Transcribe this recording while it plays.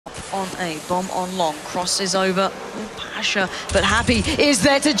on A, bomb on long, crosses over Pasha, but Happy is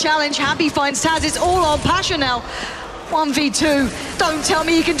there to challenge. Happy finds Taz, it's all on Pasha now. 1v2, don't tell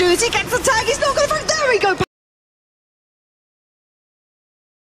me he can do this, he gets the tag, he's not going to, there we go.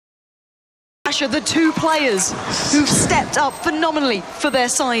 Pasha, the two players who've stepped up phenomenally for their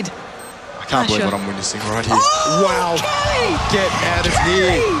side. I can't believe what I'm witnessing right here. Oh, wow. Kelly! Get out of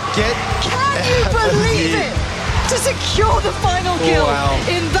here. Get Can you believe it? To secure the final kill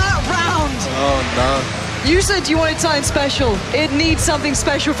in that round. Oh, no. You said you wanted something special. It needs something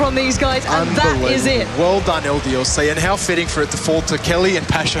special from these guys, and that is it. Well done, LDLC, and how fitting for it to fall to Kelly and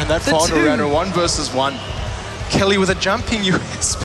Pasha in that final round of 1 versus 1. Kelly with a jumping US.